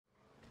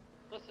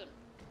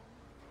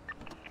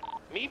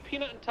Me,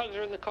 Peanut, and Tugs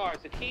are in the cars.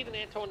 The Kid and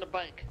Anto in the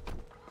bike.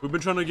 We've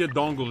been trying to get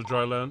Dongle to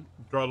dry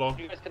law.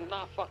 You guys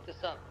cannot fuck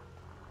this up.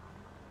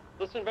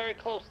 Listen very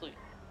closely.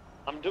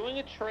 I'm doing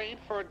a trade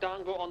for a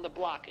dongle on the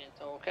block,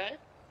 Anto, okay?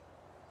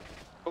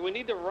 But we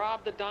need to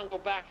rob the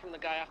dongle back from the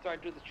guy after I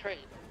do the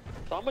trade.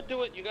 So I'm gonna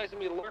do it. You guys are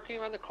gonna be lurking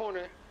around the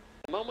corner.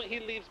 The moment he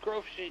leaves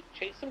Grove Street,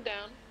 chase him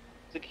down.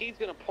 Zakid's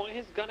gonna point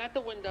his gun at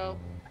the window,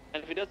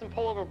 and if he doesn't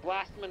pull over,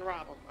 blast him and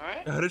rob him,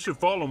 alright? Yeah, they should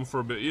follow him for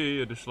a bit.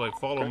 Yeah, they should like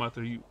follow him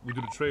after we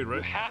do the trade, right?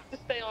 You have to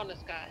stay on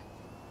this guy.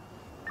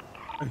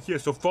 Yeah,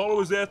 so follow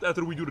his ass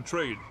after we do the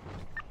trade.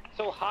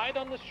 So hide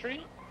on the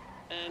street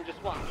and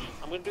just watch.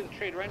 I'm gonna do the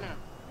trade right now.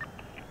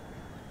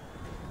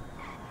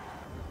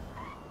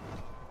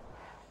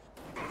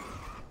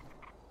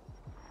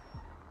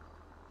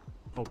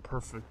 Oh,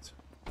 perfect.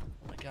 Oh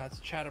my god, it's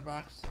a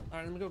chatterbox.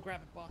 Alright, let me go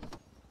grab it, boss.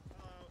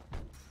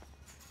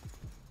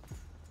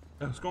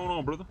 Yeah, what's going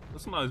on, brother?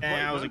 That's a nice bike, Hey,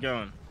 how's man. it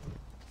going?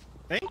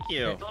 Thank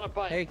you. It's on a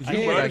bike. Hey, you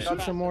kid, buy I that got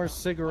shit? some more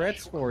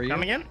cigarettes for you.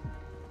 Come again?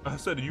 I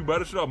said, did you buy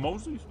the shit out of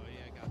Mosley's?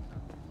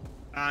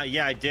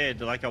 Yeah, I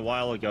did, like a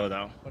while ago,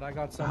 though. But I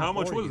got some. How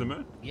much for was you. it,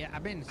 man? Yeah,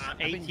 I've been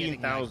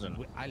 18,000.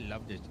 Like, I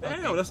love this.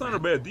 Damn, that's not a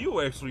bad deal,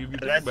 actually, if you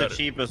think That's the about it.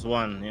 cheapest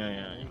one. Yeah,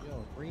 There you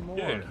go. 3 more.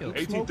 Yeah, Keep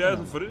 18,000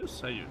 smoking for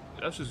this? Hey,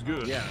 that's just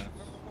good. yeah.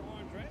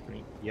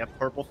 Yeah. Yep,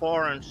 purple for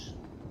orange.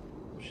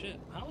 Shit,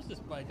 how is this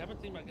bike? I've been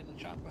thinking about getting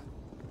the chopper.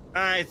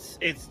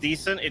 It's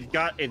decent. It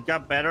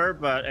got better,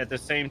 but at the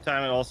same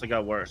time, it also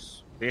got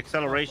worse. The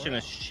acceleration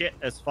is shit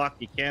as fuck.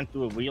 You can't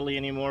do a wheelie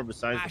anymore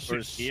besides I the should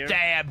first gear.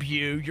 stab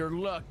you. You're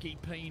lucky,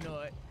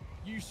 Peanut.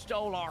 You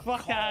stole our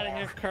Fuck car. out of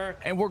here,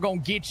 Kirk. And we're gonna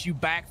get you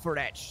back for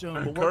that soon.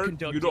 Hey, But we're Kurt,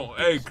 conducting you don't.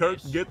 Hey, Kurt,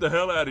 business. get the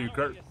hell out of here, I don't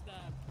wanna Kurt. get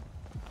stabbed.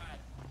 Alright.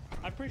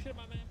 I appreciate it,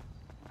 my man.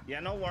 Yeah,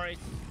 no worries.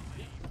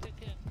 Yeah, take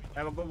care.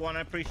 Have a good one.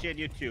 I appreciate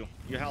you too.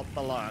 You helped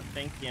a lot.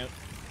 Thank you.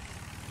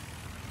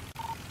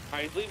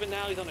 Alright, he's leaving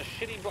now. He's on a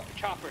shitty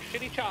chopper.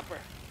 Shitty chopper.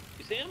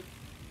 You see him?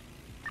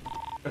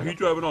 He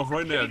driving off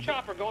right now. Shitty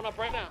chopper going up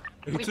right now.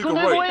 He took a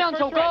right.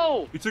 Anto,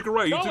 go! He took a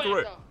right. He Go, took a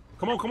right. Anto.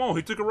 Come on.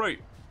 He took a right.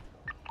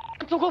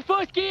 Anto, go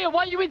first gear.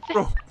 Why are you in?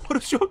 Bro, what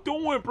is y'all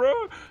doing, bro?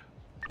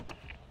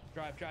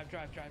 Drive.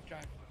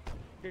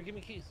 Here, give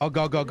me keys. Oh,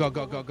 go. Come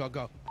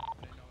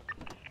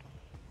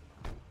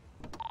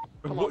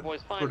on, What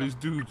boys, find are him. these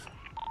dudes?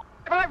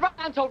 Right,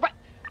 Anto, right.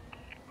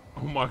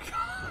 Oh my god.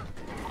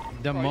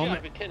 The Bro, you gotta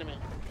moment. be kidding me.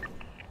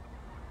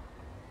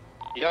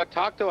 Yo,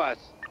 talk to us.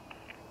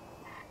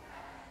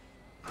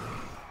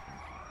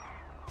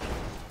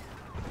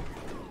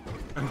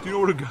 Do you know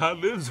where the guy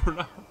lives or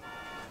not?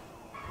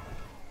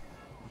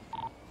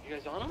 You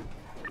guys on him?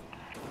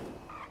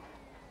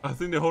 I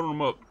think they're holding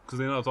him up because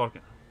they're not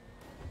talking.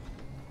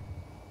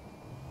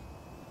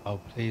 Oh,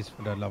 please,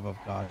 for the love of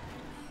God.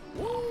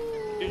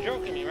 You're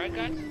joking me, right,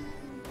 guys?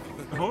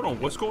 Hold on,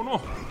 what's going on?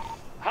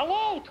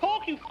 Hello,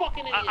 talk, you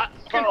fucking idiot.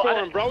 Looking for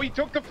him, bro. He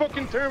took the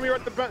fucking turn. We were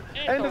at the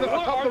end of the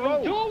what top of the are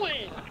road. you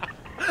doing?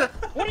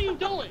 What are you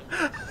doing?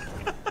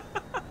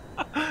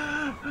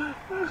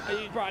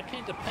 Hey, bro, I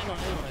can't depend on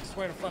anyone. I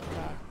swear to fucking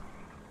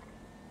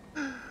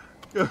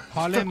God.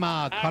 Call him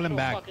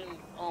back. Fucking,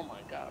 oh my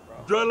God, bro.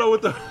 Drello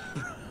with the.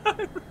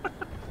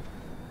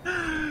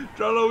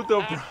 Drello with the.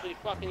 Actually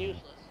fucking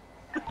useless.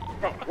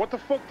 Bro, what the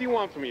fuck do you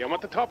want from me? I'm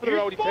at the top of the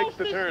road. He takes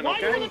the turn, Why are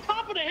you on okay? the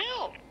top of the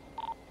hill?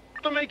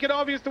 To make it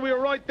obvious that we were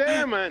right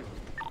there, man.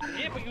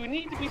 Yeah, but you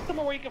need to be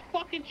somewhere where you can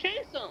fucking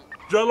chase them.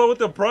 Drello with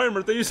the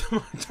primer. They use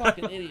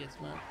Fucking idiots,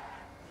 man.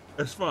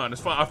 It's fine.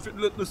 It's fine. I feel,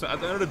 listen, at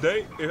the end of the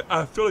day,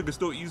 I feel like it's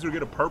still easier to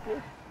get a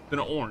purple than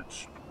an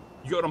orange.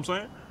 You get what I'm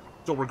saying?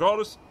 So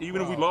regardless,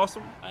 even if we lost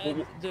them,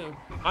 Dude,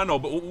 I know,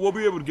 but we'll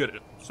be able to get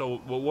it.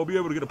 So we'll be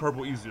able to get a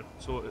purple easier.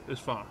 So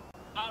it's fine.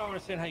 I don't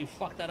understand how you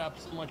fucked that up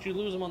so much. You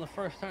lose them on the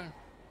first turn.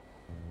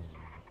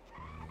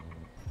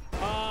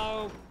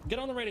 Get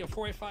on the radio,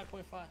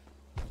 485.5.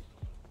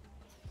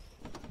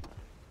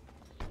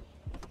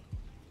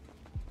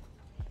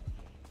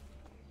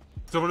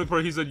 Somebody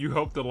probably he said you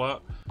helped a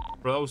lot.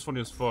 Bro, that was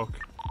funny as fuck.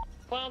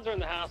 Clowns are in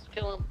the house.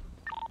 Kill him.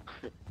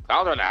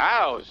 Out of the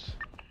house.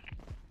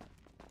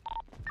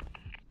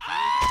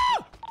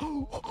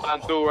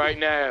 I'm through right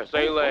now.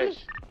 Say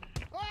less.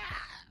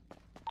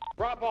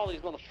 Rob all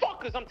these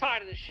motherfuckers. I'm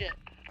tired of this shit.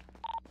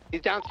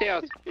 He's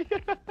downstairs.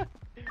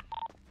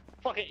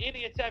 Fucking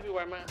idiots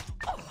everywhere, man.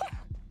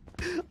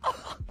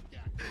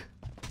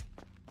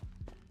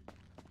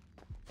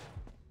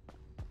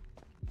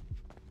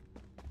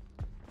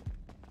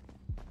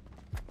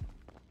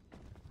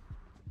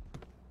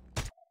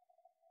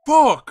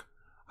 Fuck!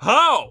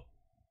 How?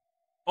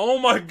 Oh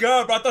my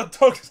god, bro, I thought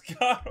Tugs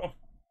got him.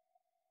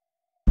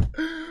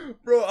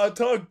 Bro, I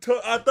thought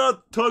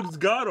Tugs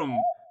got him.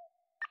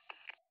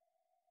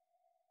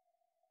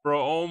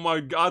 Bro, oh my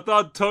god, I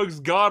thought Tugs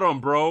got him,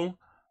 bro.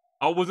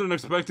 I wasn't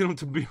expecting him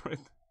to be right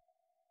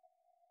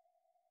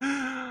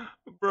there.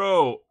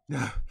 Bro.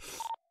 Just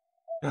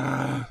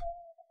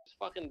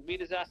fucking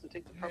beat his ass and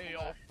take the purple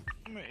back.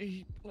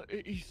 Me,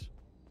 please.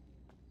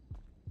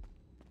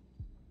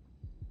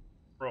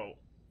 Bro.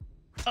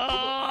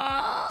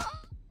 Are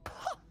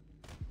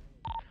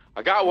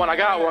I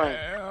got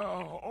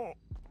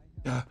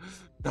one.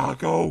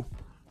 Taco.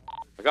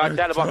 I got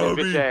Chatterbox his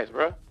Tubby. bitch ass,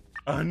 bro.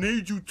 I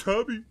need you,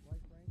 Tubby.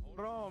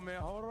 Hold on, man.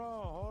 Hold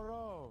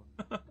on.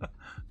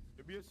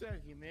 Give me a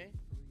second, man.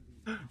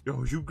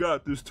 Yo, you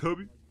got this,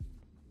 Tubby.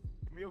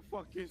 Give me a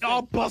fucking second.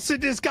 Y'all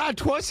busted this guy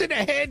twice in the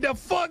head. The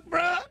fuck,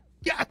 bruh?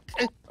 Yeah.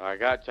 I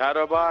got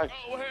Chatterbox.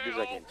 Oh, Give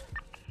me a second.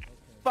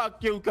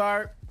 Fuck you,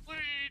 Kurt. Please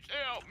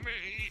help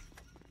me.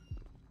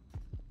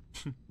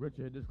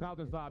 Richard, there's clowns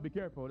inside. Be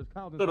careful. There's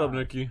clowns Shut inside. up,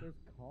 Nikki.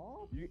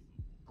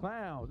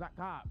 Clowns, not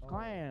cops.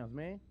 Clowns,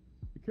 man.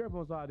 Be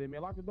careful inside there,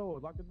 man. Lock the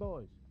doors.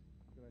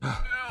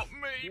 Help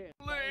me,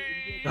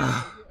 please.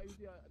 Clown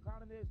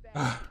in there, stab.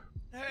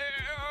 I'll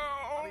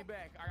Help. be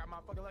back. I got my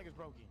fucking leg is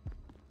broken.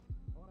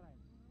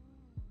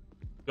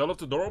 Y'all left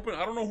the door open?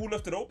 I don't know who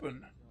left it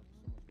open.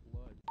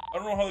 I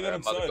don't know how they got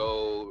I'm about to inside.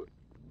 go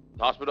to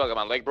the hospital. I got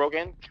my leg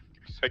broken. Give me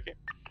a second.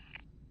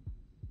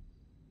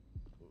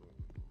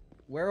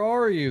 Where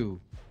are you?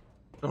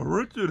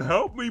 Richard,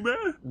 help me,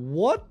 man.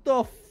 What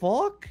the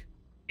fuck?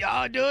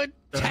 Yo, dude.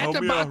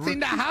 Help me out, Chatterbox in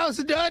the Richard. house,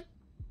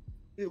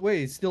 dude.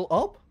 Wait, it's still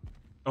up?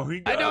 Oh, he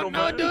got I don't him,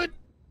 know, man.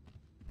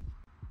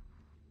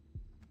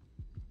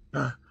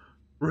 dude.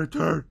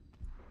 Richard.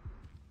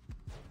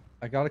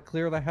 I gotta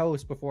clear the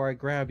house before I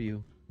grab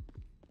you.